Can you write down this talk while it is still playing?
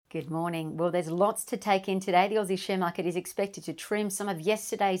Good morning. Well, there's lots to take in today. The Aussie share market is expected to trim some of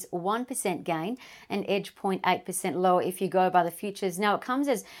yesterday's 1% gain and edge 0.8% lower if you go by the futures. Now, it comes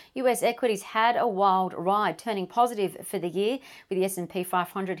as US equities had a wild ride, turning positive for the year, with the S&P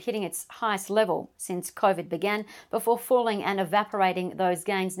 500 hitting its highest level since COVID began before falling and evaporating those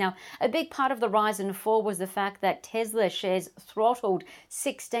gains. Now, a big part of the rise and fall was the fact that Tesla shares throttled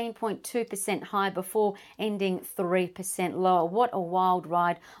 16.2% high before ending 3% lower. What a wild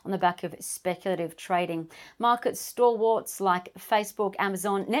ride on the back of speculative trading. Market stalwarts like Facebook,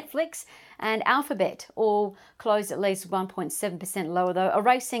 Amazon, Netflix and Alphabet all closed at least 1.7% lower, though,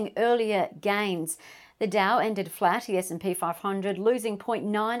 erasing earlier gains. The Dow ended flat, the S&P 500 losing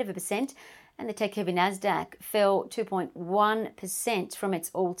 0.9%, and the tech-heavy Nasdaq fell 2.1% from its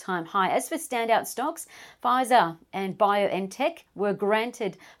all-time high. As for standout stocks, Pfizer and BioNTech were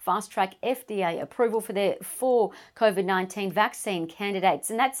granted fast-track FDA approval for their 4 COVID-19 vaccine candidates,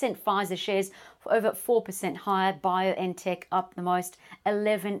 and that sent Pfizer shares over 4% higher, BioNTech up the most,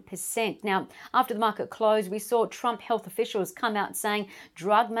 11%. Now, after the market closed, we saw Trump health officials come out saying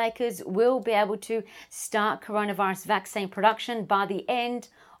drug makers will be able to start coronavirus vaccine production by the end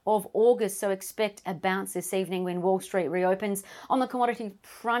of August, so expect a bounce this evening when Wall Street reopens. On the commodity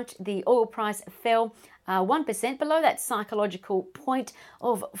front, the oil price fell 1% below that psychological point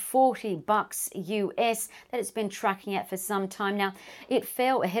of $40 US that it's been tracking at for some time now. It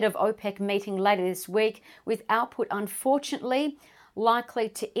fell ahead of OPEC meeting later this week, with output unfortunately likely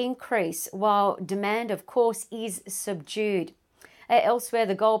to increase while demand, of course, is subdued. Elsewhere,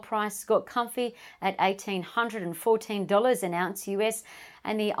 the gold price got comfy at $1,814 an ounce US,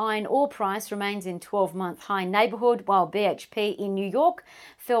 and the iron ore price remains in 12-month high neighbourhood, while BHP in New York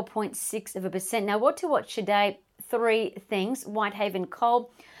fell 0.6%. Now, what to watch today? 3 things. Whitehaven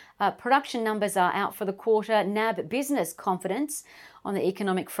Coal. Production numbers are out for the quarter. NAB business confidence on the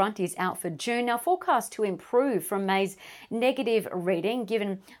economic front is out for June. Now, forecast to improve from May's negative reading,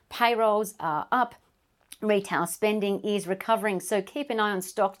 given payrolls are up. Retail spending is recovering, so keep an eye on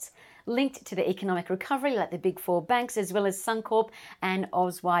stocks linked to the economic recovery, like the big 4 banks, as well as Suncorp and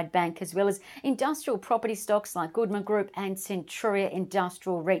Auswide Bank, as well as industrial property stocks like Goodman Group and Centuria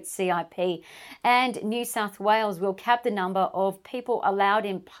Industrial REIT CIP. And New South Wales will cap the number of people allowed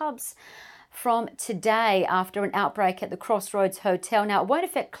in pubs from today after an outbreak at the Crossroads Hotel. Now, it won't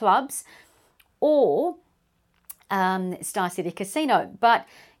affect clubs or Star City Casino, but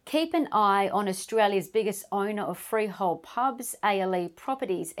keep an eye on Australia's biggest owner of freehold pubs, ALE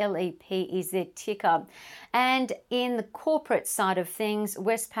Properties. LEP is their ticker. And in the corporate side of things,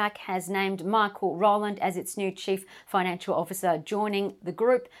 Westpac has named Michael Rowland as its new Chief Financial Officer, joining the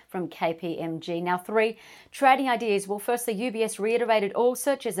group from KPMG. Now, 3 trading ideas. Well, firstly, UBS reiterated all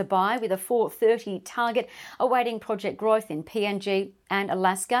search as a buy with a 430 target, awaiting project growth in PNG and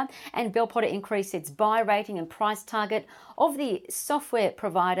Alaska. And Bell Potter increased its buy rating and price target of the software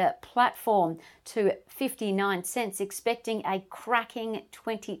provider Platform to 59 cents, expecting a cracking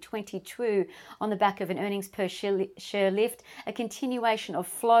 2022 on the back of an earnings per share lift, a continuation of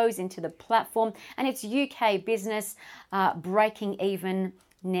flows into the platform, and its UK business breaking even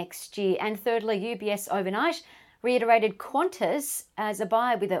next year. And thirdly, UBS overnight reiterated Qantas as a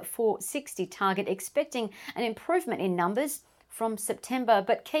buy with a 460 target, expecting an improvement in numbers from September.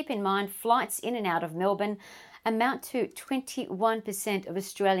 But keep in mind, flights in and out of Melbourne amount to 21% of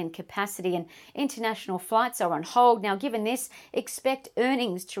Australian capacity, and international flights are on hold. Now, given this, expect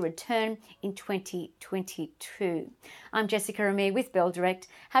earnings to return in 2022. I'm Jessica Amir with Bell Direct.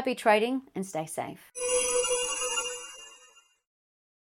 Happy trading and stay safe.